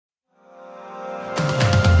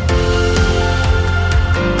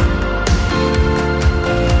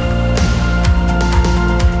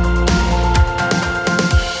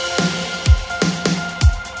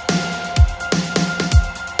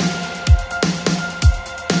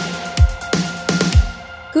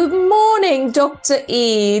morning, Dr.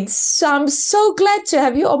 Eads. I'm so glad to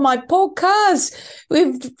have you on my podcast.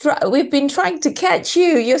 We've been trying to catch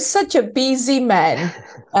you. You're such a busy man.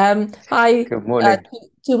 Hi Good morning.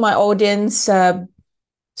 to my audience.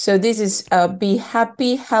 So this is Be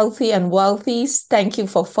Happy, Healthy, and Wealthy. Thank you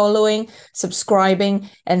for following, subscribing,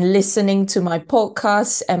 and listening to my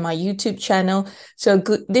podcast and my YouTube channel. So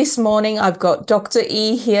good. This morning I've got Dr.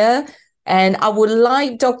 E here, and I would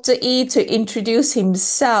like Dr. E to introduce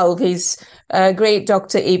himself. He's great,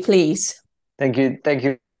 Dr. E, please. Thank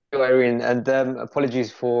you, Irene. And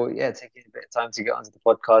apologies for taking a bit of time to get onto the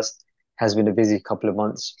podcast. Has been a busy couple of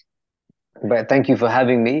months, but thank you for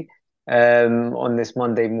having me on this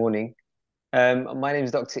Monday morning. My name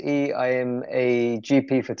is Dr. E. I am a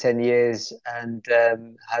GP for 10 years and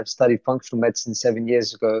have studied functional medicine 7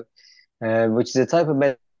 years ago, which is a type of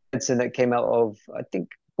medicine that came out of, I think,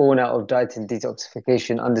 born out of diet and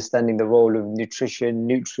detoxification, understanding the role of nutrition,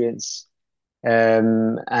 nutrients,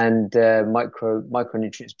 and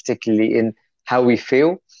micronutrients, particularly in how we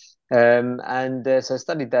feel. So I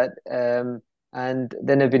studied that, and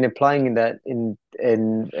then I've been applying in that in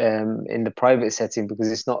the private setting because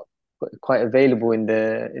it's not quite available in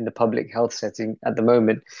the public health setting at the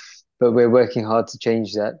moment. But we're working hard to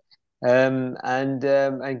change that.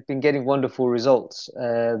 I've been getting wonderful results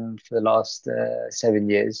for the last 7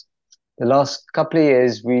 years. The last couple of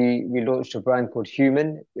years, we launched a brand called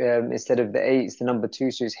Human. Instead of the A, it's the number two,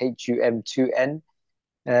 so it's HUM2N.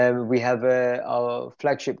 We have our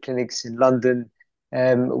flagship clinics in London,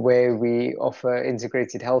 where we offer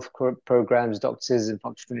integrated health programs, doctors and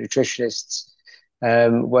functional nutritionists,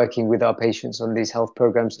 working with our patients on these health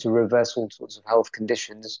programs to reverse all sorts of health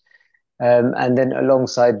conditions. And then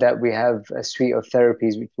alongside that, we have a suite of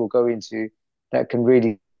therapies which we'll go into that can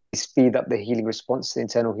really speed up the healing response, the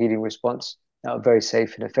internal healing response, that are very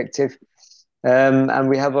safe and effective. And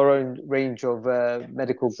we have our own range of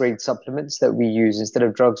medical grade supplements that we use. Instead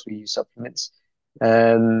of drugs, we use supplements.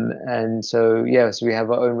 So we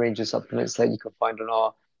have our own range of supplements that you can find on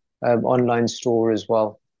our online store as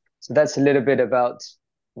well. So that's a little bit about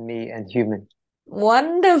me and Human.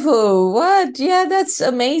 Wonderful. What? Yeah, that's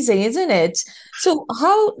amazing, isn't it? So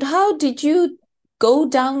how did you go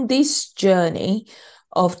down this journey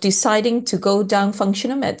of deciding to go down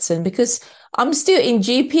functional medicine? Because I'm still in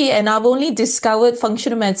GP and I've only discovered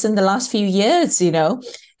functional medicine the last few years,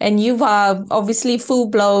 and you've obviously full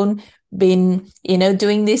blown been,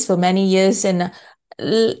 doing this for many years. And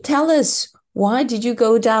tell us, why did you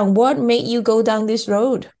go down? What made you go down this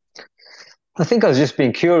road? I think I was just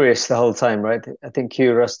being curious the whole time, right? I think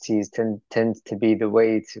curiosity tends to be the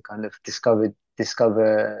way to kind of discover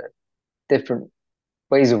different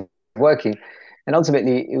ways of working. And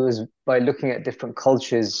ultimately, it was by looking at different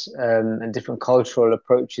cultures and different cultural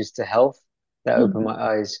approaches to health that opened my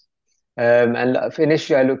eyes. And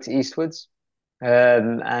initially, I looked eastwards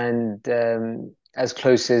and as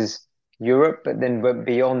close as Europe, but then went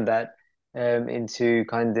beyond that into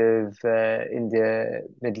kind of India,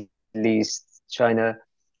 Middle East, China,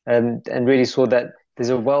 and really saw that there's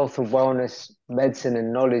a wealth of wellness, medicine,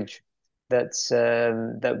 and knowledge that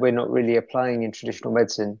we're not really applying in traditional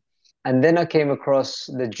medicine. And then I came across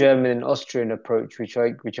the German and Austrian approach, which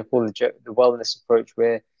I call the wellness approach,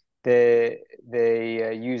 where they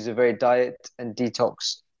use a very diet and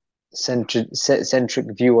detox centric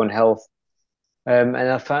view on health. And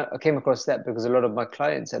I came across that because a lot of my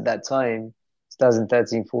clients at that time,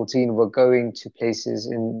 2013, 14, were going to places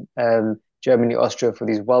in Germany, Austria for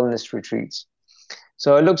these wellness retreats.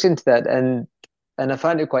 So I looked into that and I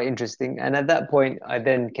found it quite interesting. And at that point, I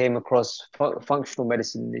then came across functional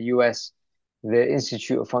medicine in the US, the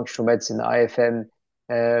Institute of Functional Medicine, the IFM.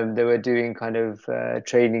 They were doing kind of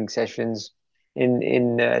training sessions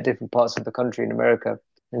in different parts of the country in America.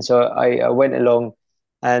 And so I went along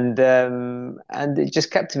and it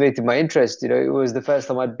just captivated my interest. You know, it was the first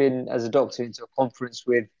time I'd been as a doctor into a conference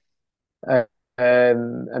with uh, a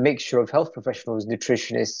mixture of health professionals,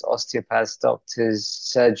 nutritionists, osteopaths, doctors,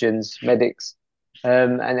 surgeons, medics,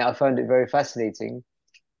 and I found it very fascinating.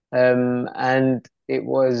 And it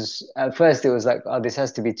was at first it was like, oh, this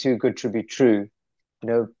has to be too good to be true. You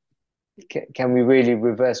know, can we really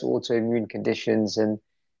reverse autoimmune conditions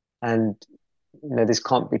and this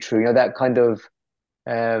can't be true. You know, that kind of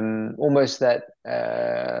almost that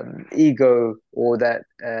ego or that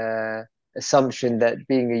assumption that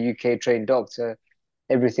being a UK trained doctor,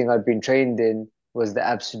 everything I'd been trained in was the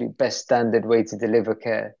absolute best standard way to deliver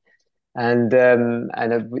care. There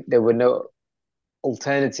were no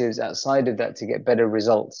alternatives outside of that to get better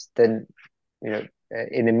results than, you know,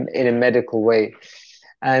 in a medical way.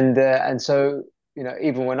 And so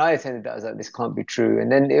even when I attended that, I was like, this can't be true.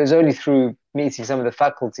 And then it was only through meeting some of the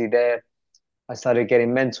faculty there, I started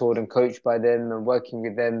getting mentored and coached by them and working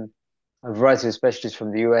with them, a variety of specialists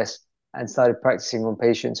from the US, and started practicing on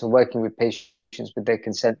patients and working with patients with their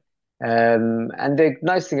consent. And the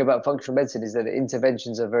nice thing about functional medicine is that the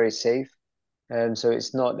interventions are very safe. So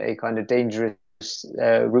it's not a kind of dangerous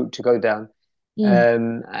route to go down.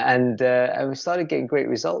 Mm, And we started getting great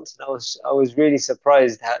results. And I was really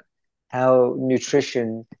surprised at how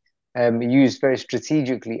nutrition used very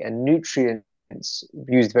strategically and nutrients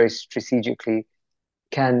used very strategically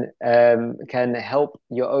can help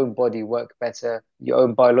your own body work better, your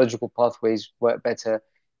own biological pathways work better,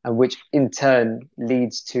 and which in turn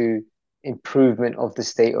leads to improvement of the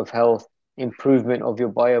state of health, improvement of your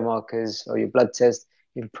biomarkers or your blood test,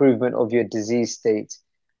 improvement of your disease state.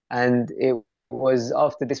 And it was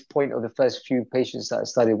after this point of the first few patients that I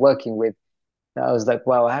started working with that I was like,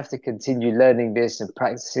 wow, I have to continue learning this and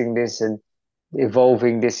practicing this and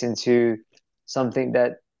evolving this into something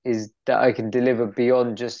that I can deliver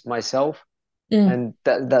beyond just myself. mm, And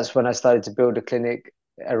that's when I started to build a clinic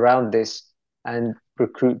around this and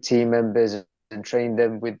recruit team members and train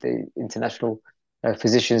them with the international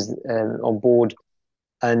physicians on board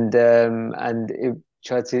and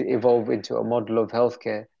try to evolve into a model of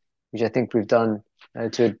healthcare, which I think we've done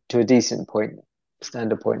to a decent point,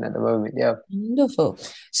 standard point at the moment. Yeah. wonderful.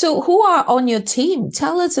 So, who are on your team?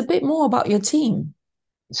 Tell us a bit more about your team.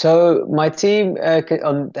 So my team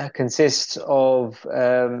consists of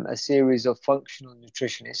a series of functional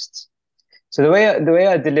nutritionists. So the way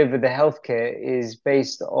I deliver the healthcare is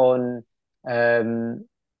um,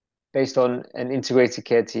 based on an integrated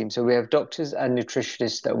care team. So we have doctors and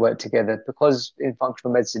nutritionists that work together because in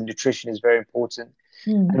functional medicine, nutrition is very important.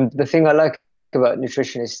 Mm, And the thing I like about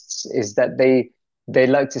nutritionists is that they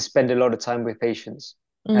like to spend a lot of time with patients,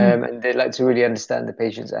 mm, and they like to really understand the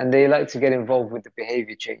patients, and they like to get involved with the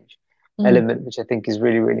behavior change mm, element, which I think is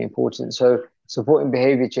really, really important. So supporting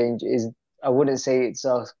behavior change is, I wouldn't say it's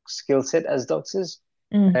our skill set as doctors.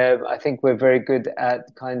 mm. I think we're very good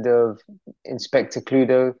at kind of Inspector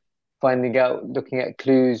Cluedo, finding out, looking at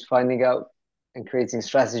clues, finding out and creating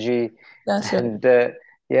strategy, That's right. and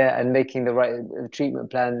yeah, and making the right treatment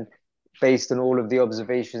plan based on all of the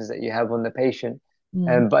observations that you have on the patient.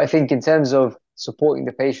 Mm, But I think in terms of supporting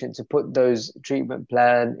the patient to put those treatment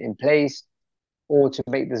plan in place or to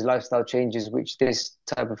make those lifestyle changes, which this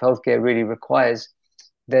type of healthcare really requires,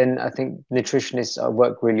 then I think nutritionists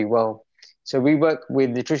work really well. So we work with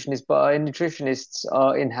nutritionists, but our nutritionists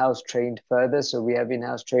are in-house trained further. So we have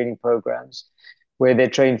in-house training programs where they're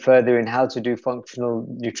trained further in how to do functional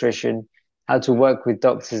nutrition, how to work with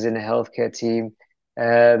doctors in a healthcare team,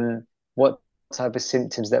 what type of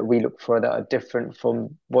symptoms that we look for that are different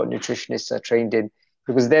from what nutritionists are trained in,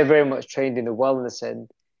 because they're very much trained in the wellness end.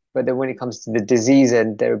 But then when it comes to the disease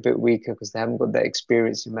end, they're a bit weaker because they haven't got that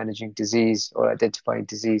experience in managing disease or identifying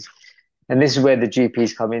disease. And this is where the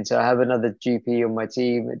GPs come in. So I have another GP on my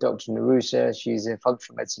team, Dr. Narusha. She's a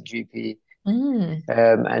functional medicine GP. mm.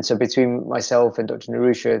 And so between myself and Dr.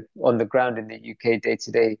 Narusha on the ground in the UK day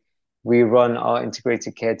to day, we run our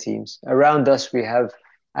integrated care teams. Around us, we have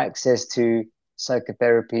access to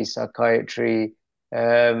psychotherapy, psychiatry,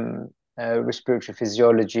 um, respiratory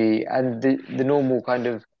physiology, and the normal kind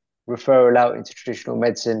of referral out into traditional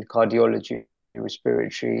medicine, cardiology,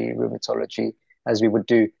 respiratory, rheumatology, as we would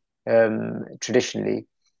do traditionally.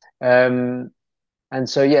 Um, and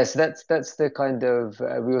so, yes, that's the kind of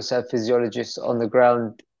we also have physiologists on the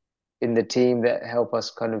ground in the team that help us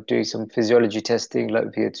kind of do some physiology testing, like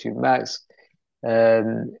VO2 max,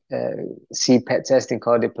 CPET testing,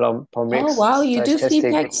 Oh, cardiopulmonary wow. You exercise do testing.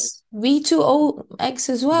 FeedPAX V2OX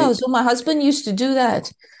as well. The, So, my husband used to do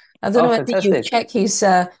that. I don't oh, know whether you've fantastic! checked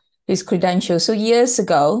his credentials. So, years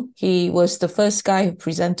ago, he was the first guy who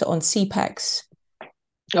presented on CPAX,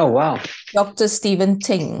 Oh, wow, Dr. Stephen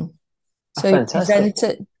Ting. oh, So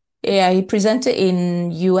fantastic! he presented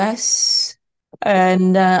in US.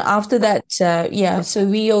 And after that, yeah, so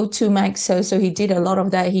VO2 Max, so he did a lot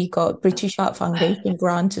of that. He got British Heart Foundation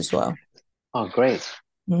grant as well. Oh, great!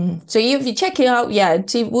 Mm. So if you check it out, yeah,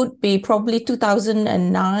 it would be probably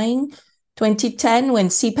 2009, 2010 when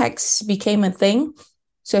CPAX became a thing.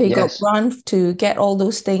 So he got Yes, grant to get all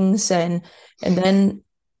those things and then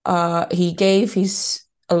he gave his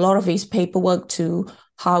a lot of his paperwork to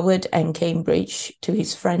Harvard and Cambridge to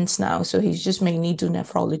his friends now. So he's just mainly do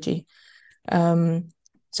nephrology. Um,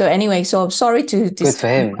 so anyway, so I'm sorry to good disturb for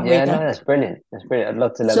you him. with Yeah, no, that. that's brilliant. That's brilliant. I'd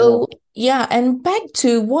love to learn more. So yeah, and back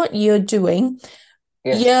to what you're doing.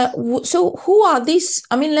 Yes. Yeah. So who are these?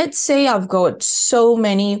 I mean, let's say I've got so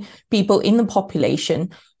many people in the population.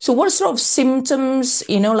 So what sort of symptoms,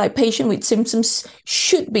 like patient with symptoms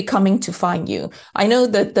should be coming to find you? I know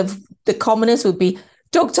that the commonest would be,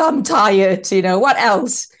 Doctor, I'm tired, what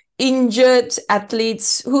else? Injured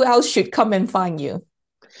athletes, who else should come and find you?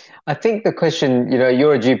 I think the question,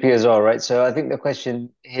 you're a GP as well, right? So I think the question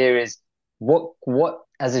here is what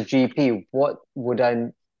as a GP, what would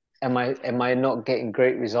am I not getting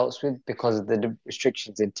great results with because of the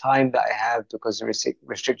restrictions in time that I have, because of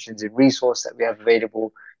restrictions in resource that we have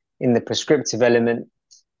available in the prescriptive element.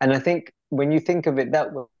 And I think when you think of it that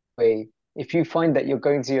way, if you find that you're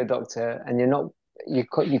going to your doctor and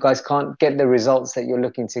you guys can't get the results that you're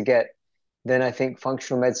looking to get, then I think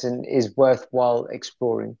functional medicine is worthwhile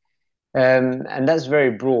exploring. And that's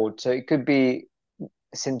very broad. So it could be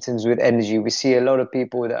symptoms with energy. We see a lot of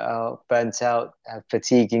people that are burnt out, have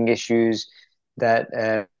fatiguing issues, that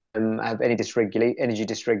have energy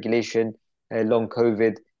dysregulation, long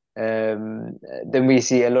COVID. Then we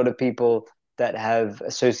see a lot of people that have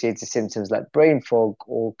associated symptoms like brain fog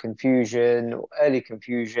or confusion or early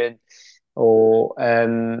confusion or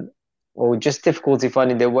or just difficulty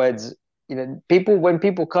finding their words. People when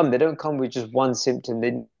people come, they don't come with just one symptom.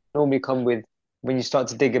 They normally come with, when you start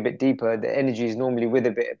to dig a bit deeper, the energy is normally with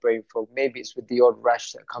a bit of brain fog. Maybe it's with the odd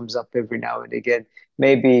rash that comes up every now and again.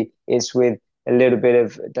 Maybe it's with a little bit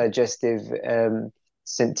of digestive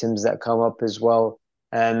symptoms that come up as well.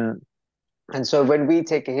 Um, and so when we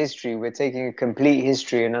take a history, we're taking a complete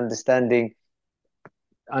history and understanding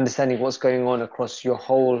what's going on across your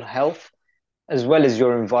whole health, as well as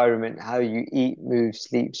your environment, how you eat, move,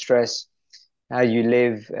 sleep, stress, how you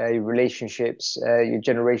live, your relationships, your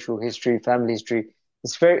generational history, family history.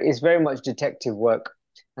 It's very much detective work.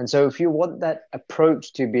 And so if you want that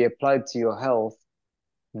approach to be applied to your health,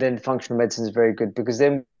 then functional medicine is very good, because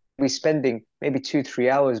then we're spending maybe 2, 3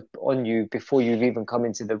 hours on you before you've even come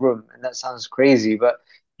into the room. And that sounds crazy, but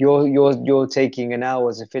you're taking an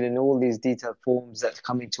hour to fill in all these detailed forms that's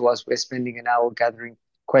coming to us. We're spending an hour gathering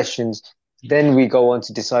questions. Then we go on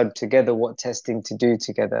to decide together what testing to do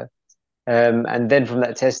together. And then from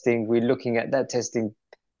that testing, we're looking at that testing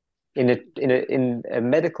in a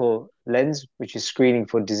medical lens, which is screening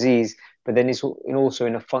for disease, but then it's also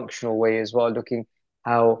in a functional way as well, looking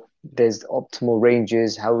how there's optimal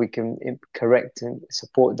ranges, how we can correct and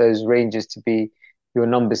support those ranges to be your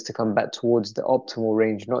numbers to come back towards the optimal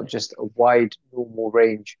range, not just a wide normal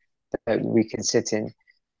range that we can sit in.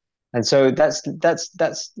 And so that's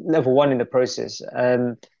level one in the process.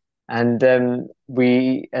 And yeah,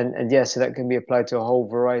 so that can be applied to a whole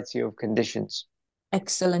variety of conditions.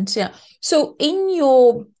 Excellent. Yeah. So in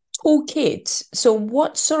your toolkit, so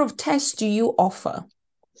what sort of tests do you offer?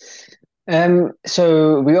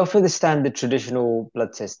 So we offer the standard traditional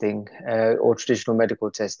blood testing, or traditional medical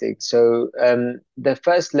testing. So the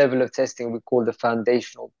first level of testing we call the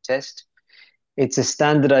foundational test. It's a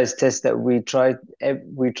standardized test that we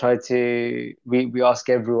ask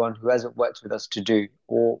everyone who hasn't worked with us to do,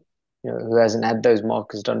 or who hasn't had those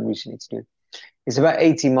markers done recently to do. It's about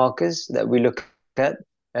 80 markers that we look at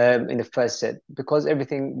in the first set, because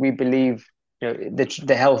everything we believe,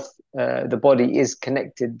 the health, the body is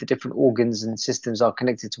connected, the different organs and systems are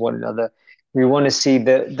connected to one another. We want to see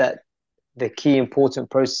that the key important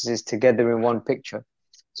processes together in one picture.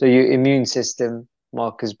 So your immune system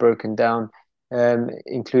markers broken down,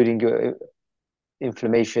 including your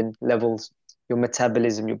inflammation levels, your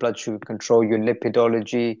metabolism, your blood sugar control, your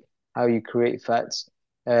lipidology, how you create fats.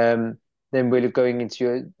 Then we're going into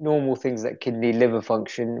your normal things like kidney, liver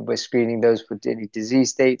function. We're screening those for any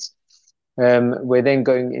disease states. We're then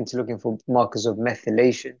going into looking for markers of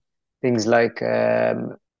methylation, things like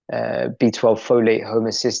B12 folate,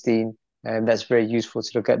 homocysteine. That's very useful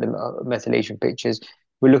to look at the methylation pictures.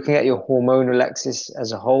 We're looking at your hormonal axis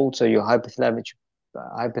as a whole, so your hypothalamus,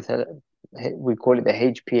 we call it the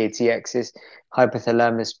HPAT axis,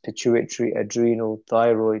 hypothalamus, pituitary, adrenal,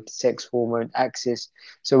 thyroid, sex hormone axis.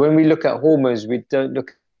 So when we look at hormones, we don't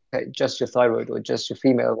look at just your thyroid or just your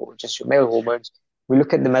female or just your male hormones. We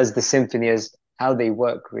look at them as the symphony, as how they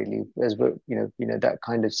work really, as that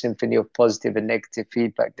kind of symphony of positive and negative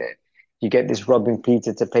feedback there. You get this Robin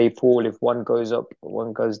Peter to pay Paul if one goes up,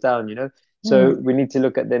 one goes down. So Mm. we need to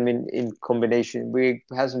look at them in combination. We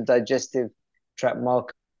have some digestive tract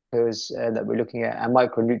markers that we're looking at, and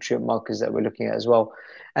micronutrient markers that we're looking at as well.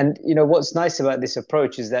 And what's nice about this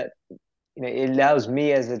approach is that it allows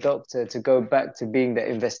me as a doctor to go back to being the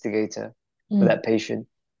investigator for Mm. that patient.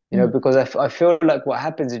 Mm. Because I feel like what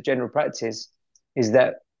happens in general practice is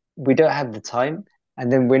that we don't have the time,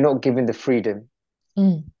 and then we're not given the freedom.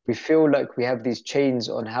 Mm. We feel like we have these chains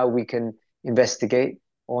on how we can investigate,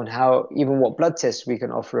 on how, even what blood tests we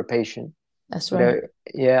can offer a patient. That's You right. know,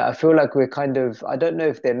 yeah, I feel like we're kind of, I don't know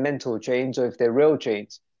if they're mental chains or if they're real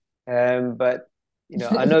chains. But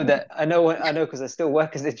I know because I still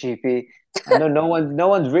work as a GP. I know no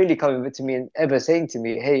one's really coming to me and ever saying to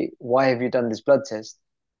me, "Hey, why have you done this blood test?"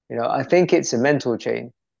 I think it's a mental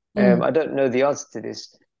chain. Mm, I don't know the answer to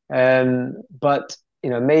this. But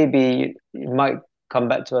maybe you might come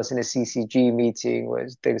back to us in a CCG meeting where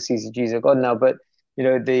the CCGs are gone now, but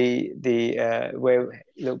the where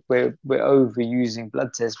look we're overusing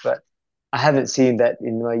blood tests, but I haven't seen that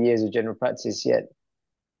in my years of general practice yet.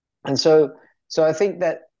 And so I think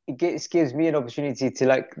that gives me an opportunity to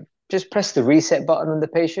like just press the reset button on the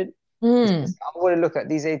patient. mm, I want to look at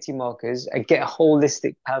these 80 markers and get a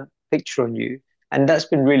holistic picture on you. And that's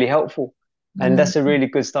been really helpful. And mm, that's a really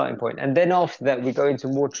good starting point. And then after that, we go into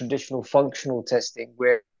more traditional functional testing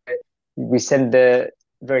where we send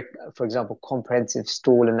very, for example, comprehensive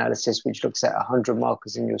stool analysis, which looks at 100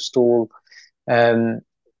 markers in your stool. Um,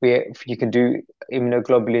 you can do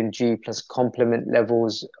immunoglobulin G plus complement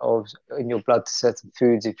levels of in your blood to certain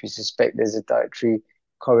foods if you suspect there's a dietary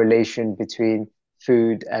correlation between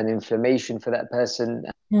food and inflammation for that person,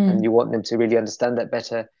 and mm, you want them to really understand that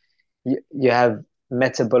better. You have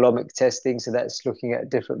metabolomic testing, so that's looking at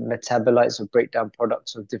different metabolites or breakdown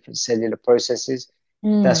products of different cellular processes.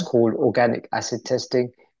 That's mm, called organic acid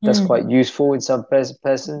testing. That's mm, quite useful in some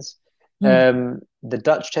persons. mm. The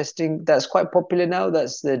Dutch testing, that's quite popular now.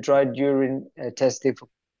 That's the dried urine testing for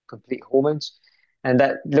complete hormones. And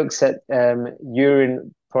that looks at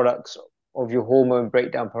urine products of your hormone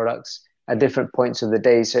breakdown products at different points of the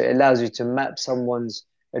day. So it allows you to map someone's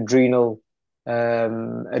adrenal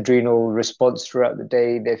adrenal response throughout the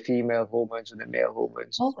day, their female hormones and their male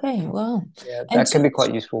hormones. Okay, wow. Yeah, And that can so be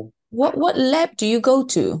quite useful. what lab do you go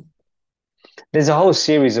to? There's a whole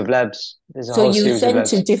series of labs. There's a So whole you series of send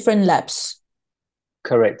to labs. different labs.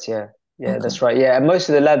 Correct. Yeah. Yeah, Okay. that's right. Yeah. And most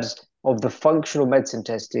of the labs of the functional medicine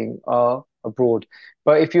testing are abroad.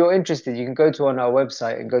 But if you're interested, you can go to on our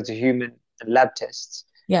website and go to human and lab tests.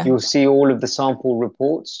 Yeah. You'll see all of the sample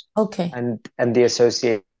reports Okay. and the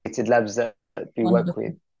associated labs that we work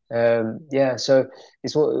with. Wonderful. Yeah, so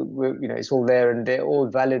it's all there, and they're all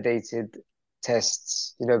validated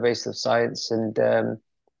tests, based on science, and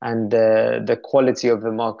the quality of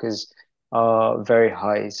the markers are very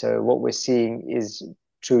high. So what we're seeing is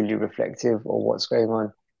truly reflective of what's going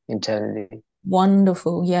on internally.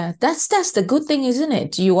 Wonderful. Yeah. That's the good thing, isn't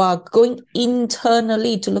it? You are going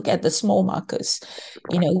internally to look at the small markers,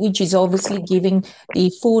 which is obviously giving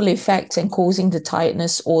the full effect and causing the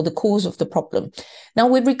tiredness or the cause of the problem. Now,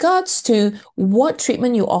 with regards to what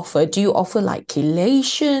treatment you offer, do you offer like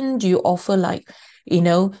chelation? Do you offer like,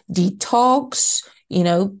 detox,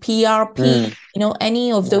 PRP, Mm,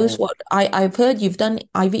 any of those? right. I've heard you've done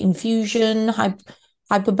IV infusion,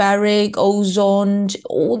 hyperbaric, ozone,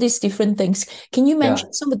 all these different things. Can you Yeah.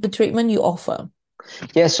 mention some of the treatment you offer?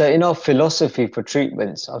 Yeah, so in our philosophy for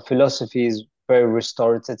treatments, our philosophy is very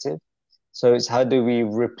restorative. So it's how do we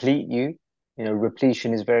replete you?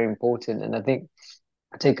 Repletion is very important. And I think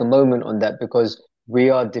I take a moment on that because we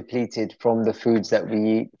are depleted from the foods that we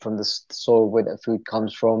eat, from the soil where that food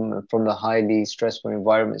comes from, and from the highly stressful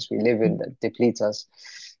environments we live in that deplete us.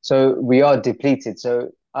 So we are depleted.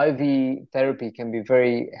 So IV therapy can be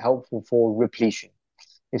very helpful for repletion.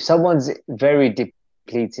 If someone's very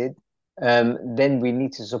depleted, then we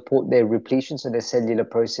need to support their repletion so their cellular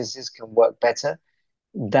processes can work better.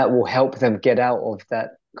 That will help them get out of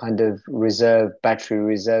that kind of battery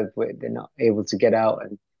reserve where they're not able to get out.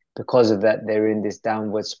 And because of that, they're in this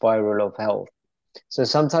downward spiral of health. So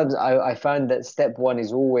sometimes I find that step one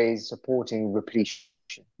is always supporting repletion,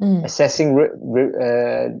 Mm, assessing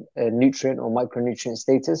nutrient or micronutrient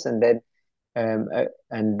status, and then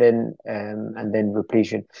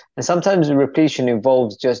repletion. And sometimes the repletion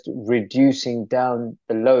involves just reducing down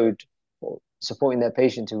the load, or supporting their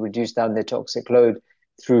patient to reduce down their toxic load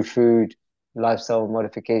through food, lifestyle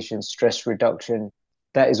modification, stress reduction.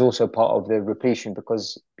 That is also part of the repletion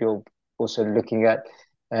because you're also looking at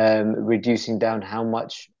reducing down how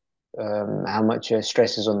much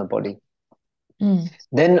stress is on the body. mm,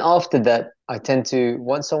 Then after that, I tend to,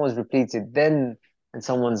 once someone's repleted, then and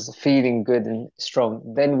someone's feeling good and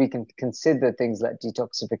strong, then we can consider things like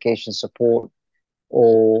detoxification support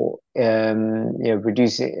or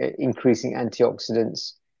increasing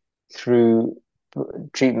antioxidants through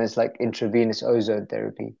treatments like intravenous ozone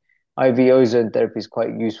therapy. IV ozone therapy is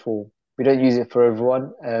quite useful. We don't use it for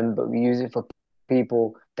everyone, but we use it for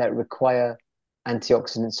people that require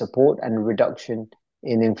antioxidant support and reduction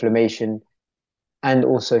in inflammation and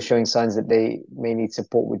also showing signs that they may need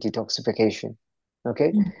support with detoxification.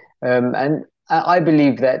 Okay. mm, And I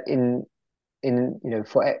believe that in,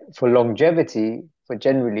 for longevity, for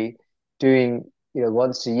generally doing,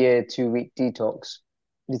 once a year, 2 week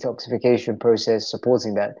detoxification process,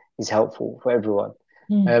 supporting that is helpful for everyone.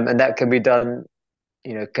 Mm, And that can be done,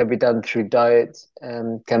 can be done through diet,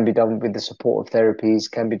 can be done with the support of therapies,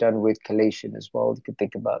 can be done with chelation as well. You could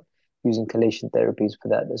think about using chelation therapies for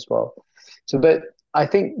that as well. So, but I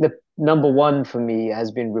think the number one for me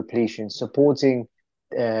has been repletion, supporting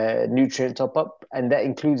nutrient top up, and that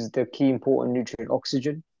includes the key important nutrient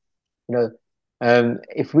oxygen. You know,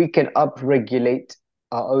 if we can upregulate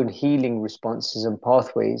our own healing responses and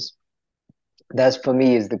pathways, that's for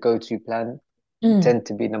me is the go-to plan, mm, tend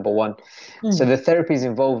to be number one. So mm, the therapies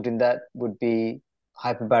involved in that would be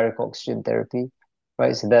hyperbaric oxygen therapy,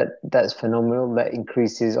 right? So that's phenomenal. That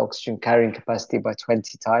increases oxygen carrying capacity by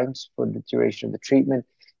 20 times for the duration of the treatment.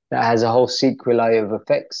 That has a whole sequelae of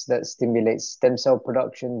effects that stimulates stem cell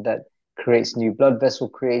production, that creates new blood vessel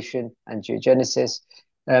creation, angiogenesis,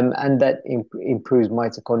 and that improves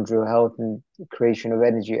mitochondrial health and creation of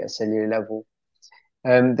energy at a cellular level.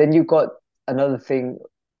 Then you've got another thing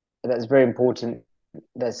that's very important.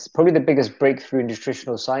 That's probably the biggest breakthrough in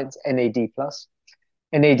nutritional science, NAD plus.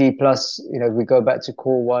 NAD plus, we go back to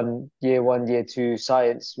core one, year two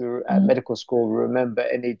science. We were at mm, medical school. We remember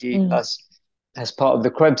NAD mm. plus as part of the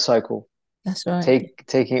Krebs cycle, That's right.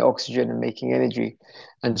 taking oxygen and making energy.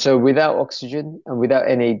 And so without oxygen and without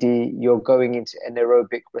NAD, you're going into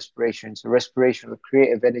anaerobic respiration. So respiration of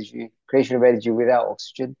creation of energy without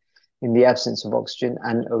oxygen, in the absence of oxygen,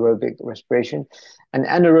 and aerobic respiration. And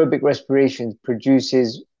anaerobic respiration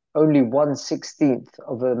produces only 1/16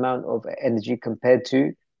 of the amount of energy compared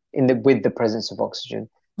to in the with the presence of oxygen.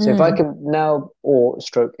 So if I Mm, can now, or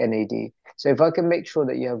stroke NAD. So if I can make sure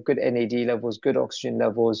that you have good NAD levels, good oxygen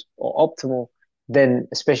levels, or optimal, then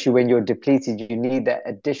especially when you're depleted, you need that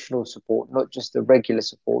additional support, not just the regular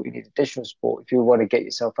support. You need additional support if you want to get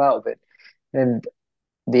yourself out of it. Then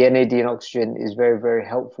the NAD and oxygen is very, very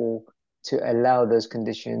helpful to allow those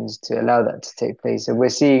conditions, to allow that to take place. And we're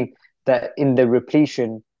seeing that in the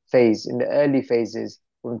repletion phase, in the early phases,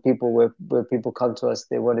 where people come to us,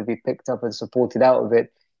 they want to be picked up and supported out of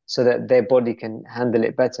it so that their body can handle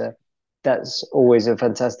it better. That's always a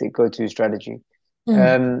fantastic go-to strategy. mm.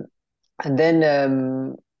 Um, and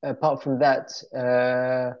then apart from that,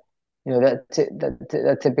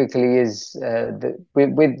 that typically is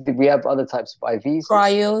we have other types of IVs.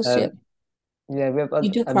 Cryos, yeah. Um, yeah, we have You other,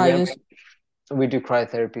 do and cryos. we do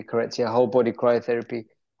cryotherapy, correct? Yeah, whole body cryotherapy.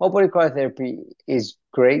 Whole body cryotherapy is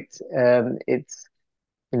great.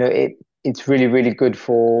 It's really, really good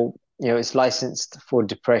for, it's licensed for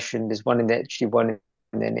depression. There's one in the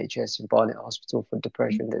NHS in Barnet Hospital for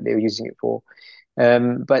depression that they were using it for.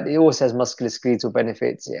 But it also has musculoskeletal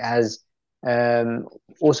benefits. It has um,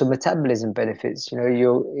 also metabolism benefits.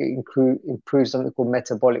 You improve something called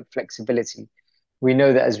metabolic flexibility. We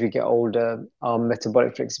know that as we get older, our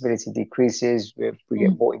metabolic flexibility decreases. We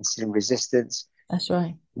get Mm, more insulin resistance. that's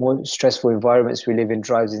right. More stressful environments we live in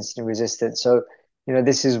drives insulin resistance. So,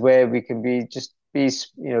 this is where we can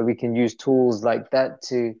we can use tools like that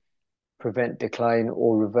to prevent decline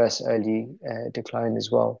or reverse early decline as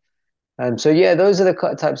well. So yeah, those are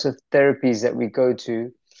the types of therapies that we go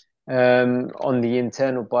to on the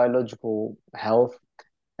internal biological health.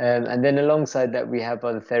 And then alongside that, we have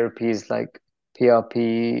other therapies like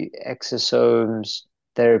PRP, exosomes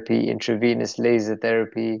therapy, intravenous laser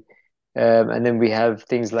therapy. And then we have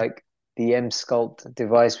things like the M-Sculpt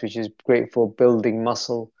device, which is great for building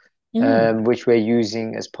muscle, Mm, which we're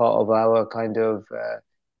using as part of our kind of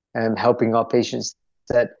helping our patients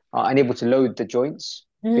that are unable to load the joints,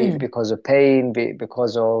 be it mm, because of pain, be it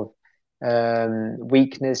because of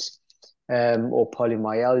weakness, or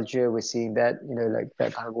polymyalgia. We're seeing that, like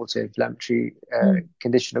that kind of autoinflammatory mm,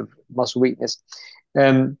 condition of muscle weakness.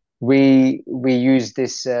 We use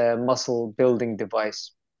this muscle building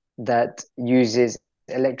device that uses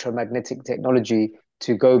electromagnetic technology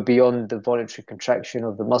to go beyond the voluntary contraction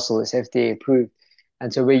of the muscle. It's FDA approved,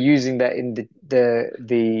 and so we're using that in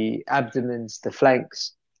the abdomens, the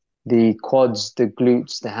flanks, the quads, the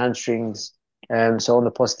glutes, the hamstrings, so on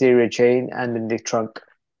the posterior chain and in the trunk,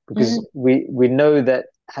 mm, because we know that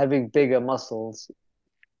having bigger muscles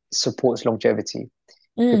supports longevity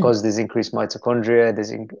mm, because there's increased mitochondria,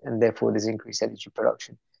 and therefore there's increased energy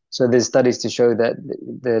production. So there's studies to show that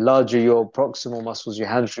the larger your proximal muscles, your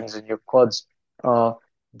hamstrings and your quads are,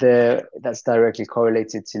 that's directly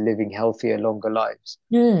correlated to living healthier, longer lives.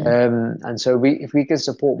 mm, And so if we can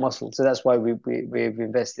support muscle, so that's why we've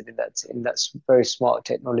invested in that very smart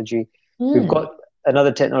technology. We've mm, got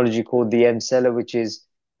another technology called the M-Cellar, which is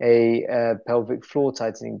a pelvic floor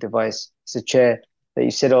tightening device. It's a chair that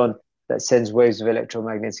you sit on that sends waves of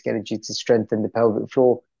electromagnetic energy to strengthen the pelvic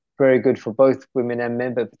floor. Very good for both women and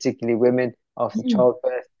men, but particularly women after Mm,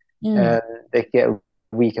 childbirth. mm, Um, they get a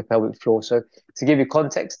weaker pelvic floor. So to give you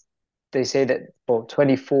context, they say that for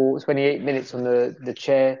 28 minutes on the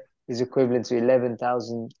chair is equivalent to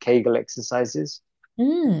 11,000 Kegel exercises.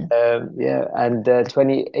 mm. Yeah, and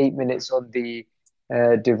 28 minutes on the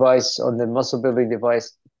device, on the muscle building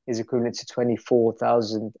device, is equivalent to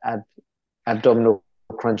 24,000 abdominal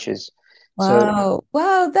crunches. So Wow.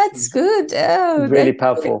 Wow, that's good. Oh, really that's good.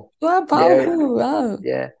 powerful. Wow, Yeah, powerful. Wow.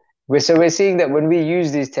 yeah. We're seeing that when we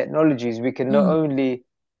use these technologies, we can not Mm, only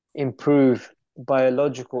improve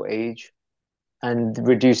biological age and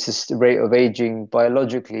reduce the rate of aging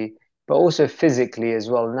biologically, but also physically as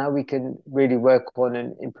well. Now we can really work on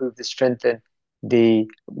and improve the strength and the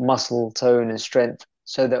muscle tone and strength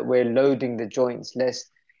so that we're loading the joints less.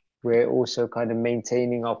 We're also kind of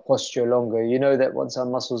maintaining our posture longer. You know that once our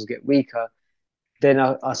muscles get weaker, then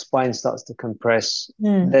our spine starts to compress.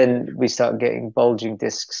 mm, Then we start getting bulging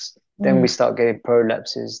discs. Then we mm. start getting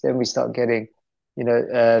prolapses. Then we start getting,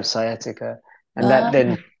 sciatica, and that Ah,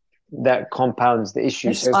 then that compounds the the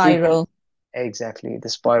issue. So if we can spiral. exactly the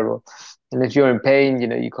spiral, and if you're in pain,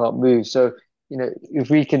 you can't move. So if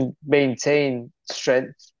we can maintain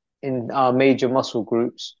strength in our major muscle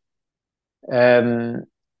groups, um,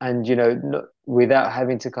 and without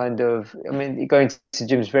having to kind of, I mean, going to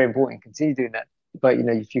gym is very important. Continue doing that, but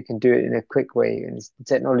if you can do it in a quick way, and the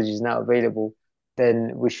technology is now available,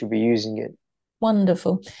 then we should be using it.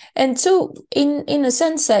 Wonderful. And so, in a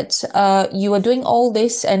sense that you are doing all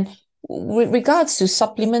this, and with regards to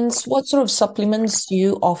supplements, what sort of supplements do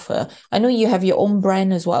you offer? I know you have your own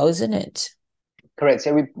brand as well, isn't it? Correct.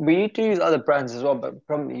 So we do use other brands as well, but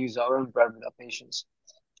probably use our own brand with our patients.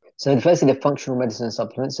 So firstly, the functional medicine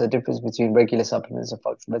supplements. So the difference between regular supplements and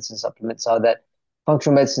functional medicine supplements are that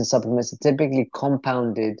functional medicine supplements are typically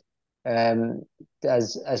compounded um,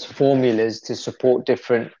 as formulas to support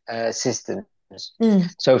different systems. Mm,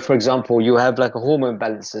 So, for example, you have like a hormone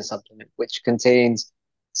balancer supplement, which contains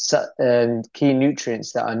key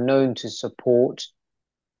nutrients that are known to support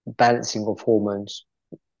balancing of hormones,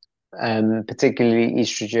 particularly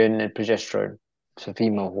estrogen and progesterone, so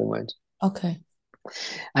female hormones. okay.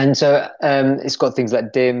 And so it's got things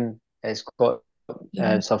like DIM, it's got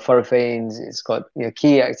Yeah. sulforaphanes, it's got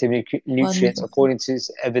key active nutrients Wonderful. according to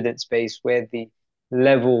evidence base where the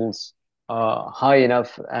levels are high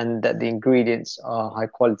enough and that the ingredients are high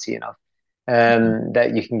quality enough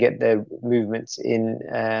that you can get the movements in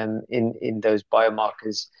those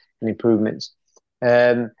biomarkers and improvements.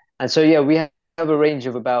 And so yeah, we have a range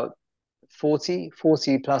of about 40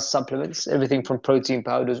 plus supplements, everything from protein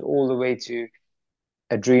powders all the way to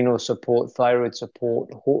adrenal support, thyroid support,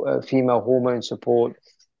 female hormone support,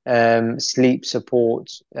 sleep support,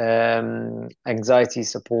 anxiety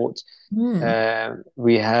support. Mm,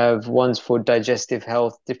 We have ones for digestive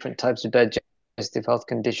health, different types of digestive health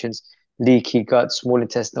conditions, leaky gut, small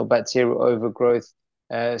intestinal bacterial overgrowth,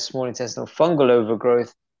 small intestinal fungal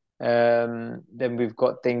overgrowth. Then we've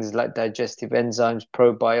got things like digestive enzymes,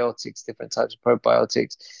 probiotics, different types of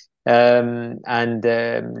probiotics, and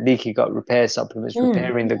leaky gut repair supplements,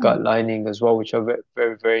 repairing the mm. gut lining as well, which are very,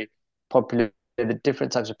 very, very popular. The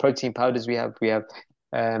different types of protein powders we have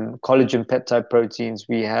collagen peptide proteins,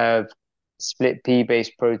 we have split pea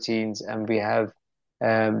based proteins, and we have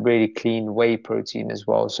really clean whey protein as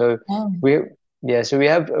well. So Wow. we yeah, so we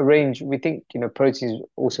have a range. We think protein is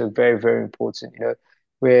also very, very important.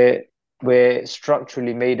 We're we're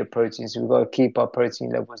structurally made of protein, so we've got to keep our protein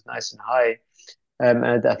levels nice and high.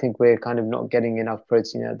 And I think we're kind of not getting enough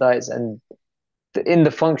protein in our diets. And in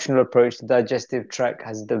the functional approach, the digestive tract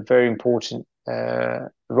has the very important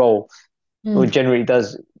role, or Mm, generally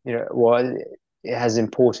does, well, it has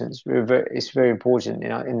importance. It's very important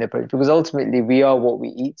in the approach because ultimately we are what we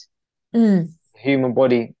eat. mm, The human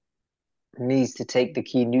body needs to take the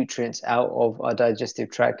key nutrients out of our digestive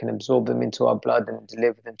tract and absorb them into our blood and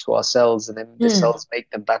deliver them to our cells, and then the mm, cells make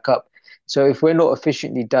them back up. So if we're not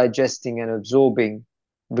efficiently digesting and absorbing,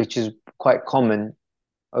 which is quite common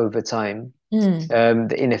over time, mm,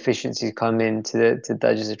 the inefficiencies come into the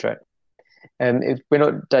digestive tract. If we're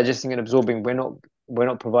not digesting and absorbing, we're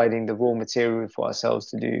not providing the raw material for our cells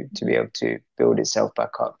to be able to build itself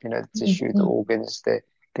back up. The mm, tissue, the mm, organs, the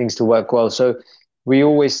things to work well. So we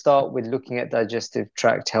always start with looking at digestive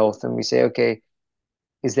tract health, and we say, okay,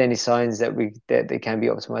 is there any signs that they can be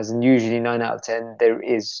optimized? And usually 9 out of 10 there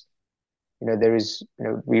is.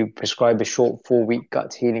 We prescribe a short 4 week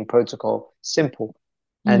gut healing protocol, simple.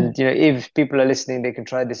 mm, And if people are listening, they can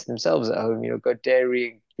try this themselves at home. Go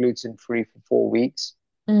dairy and gluten free for 4 weeks.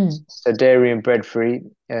 Mm, So dairy and bread free,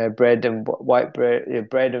 bread and white bread,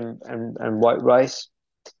 bread and white rice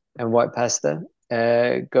and white pasta.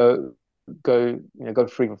 Go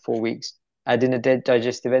free for 4 weeks. Add in a dead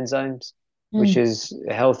digestive enzymes, which mm, is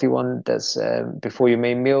a healthy one. That's before your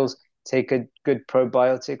main meals. Take a good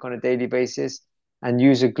probiotic on a daily basis, and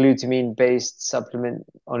use a glutamine-based supplement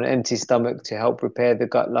on an empty stomach to help repair the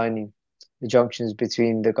gut lining, the junctions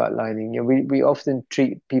between the gut lining. We often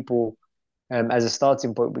treat people as a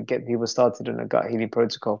starting point. We get people started on a gut healing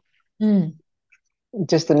protocol. mm,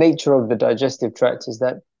 Just the nature of the digestive tract is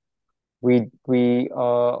that we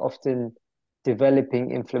are often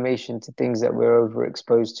developing inflammation to things that we're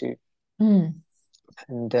overexposed to, mm.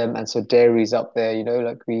 and so dairy's up there.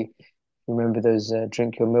 Like we remember those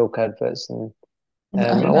drink your milk adverts, I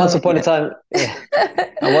and once know, upon a yeah. time, yeah,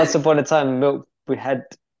 and once upon a time, milk we had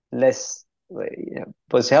less,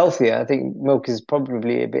 was healthier. I think milk is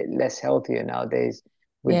probably a bit less healthier nowadays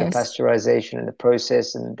with the Yes, pasteurization and the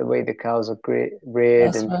process and the way the cows are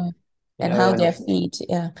reared, that's and right. And how they're feed,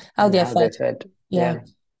 yeah, how and they're how they're fed. fed. Yeah. Yeah.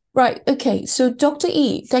 Right. Okay. So, Dr.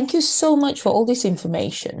 E, thank you so much for all this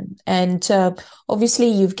information. And obviously,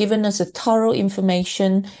 you've given us a thorough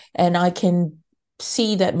information, and I can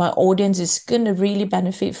see that my audience is going to really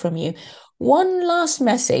benefit from you. One last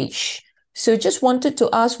message. So, just wanted to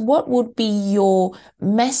ask, what would be your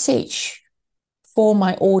message for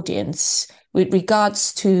my audience with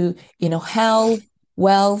regards to, health,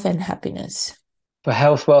 wealth, and happiness? For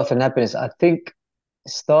health, wealth, and happiness, I think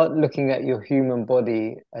start looking at your human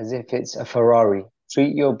body as if it's a Ferrari.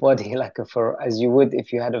 Treat your body like as you would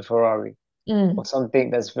if you had a Ferrari, or Mm,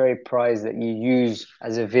 something that's very prized that you use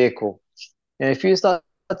as a vehicle. And if you start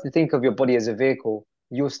to think of your body as a vehicle,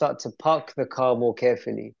 you'll start to park the car more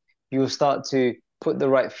carefully. You'll start to put the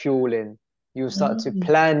right fuel in. You'll start to mm,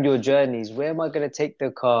 plan your journeys. Where am I going to take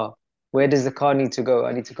the car? Where does the car need to go?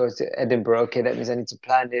 I need to go to Edinburgh. Okay, that means I need to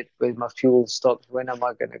plan it. Where my fuel stops? When am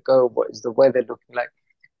I going to go? What is the weather looking like?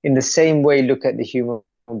 In the same way, look at the human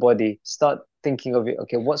body. Start thinking of it.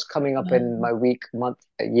 Okay, what's coming up in yeah, my week, month,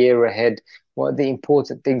 a year ahead? What are the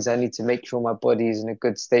important things I need to make sure my body is in a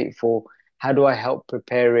good state for? How do I help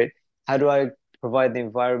prepare it? How do I provide the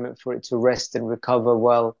environment for it to rest and recover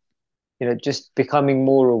well? Just becoming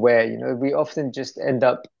more aware. We often just end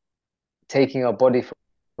up taking our body for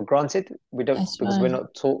granted. We don't, that's because we're right.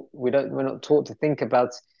 not taught. We're not taught to think about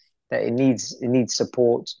that it needs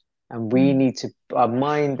support, and we Mm, need to. Our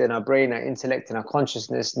mind and our brain, our intellect and our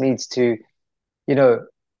consciousness needs to, you know,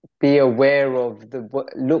 be aware of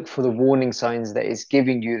look for the warning signs that it's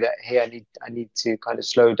giving you that, hey, I need to kind of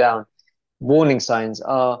slow down. Warning signs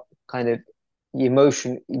are kind of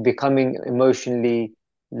becoming emotionally,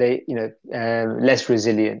 less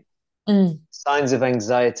resilient. mm, Signs of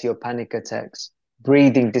anxiety or panic attacks,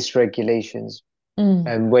 breathing dysregulations, mm,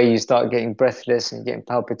 and where you start getting breathless and getting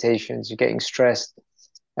palpitations, you're getting stressed,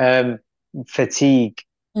 um, fatigue,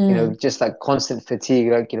 mm, just like constant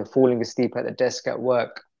fatigue, like falling asleep at the desk at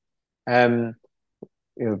work, um,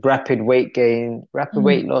 rapid weight gain, rapid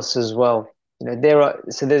weight mm. loss as well.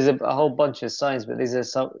 There's a whole bunch of signs, but these are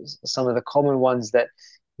some of the common ones that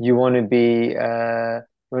you want to be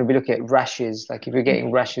looking at. Rashes, like if you're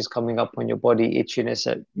getting rashes coming up on your body, itchiness,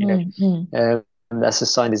 Mm, mm. that's a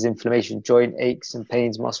sign there's inflammation, joint aches and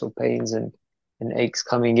pains, muscle pains and aches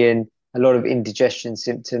coming in, a lot of indigestion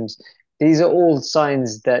symptoms. These are all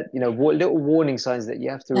signs that, little warning signs that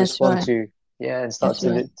you have to That's respond right. to, yeah, and start That's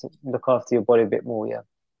right. to look after your body a bit more, yeah.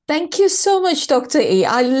 Thank you so much, Dr. E.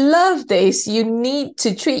 I love this. You need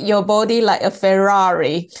to treat your body like a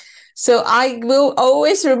Ferrari. So I will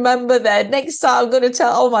always remember that. Next time I'm going to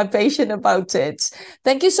tell all my patients about it.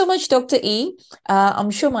 Thank you so much, Dr. E.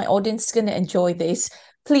 I'm sure my audience is going to enjoy this.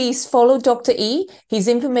 Please follow Dr. E. His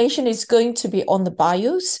information is going to be on the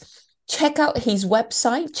bios. Check out his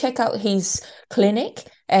website, check out his clinic.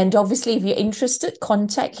 And obviously, if you're interested,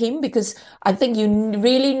 contact him because I think you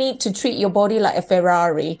really need to treat your body like a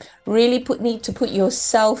Ferrari. Really need to put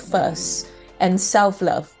yourself first and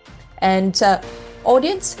self-love. And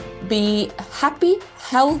audience, be happy,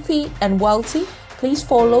 healthy, and wealthy. Please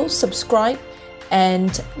follow, subscribe,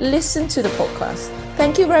 and listen to the podcast.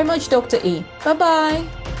 Thank you very much, Dr. E. Bye-bye.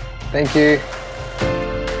 Thank you.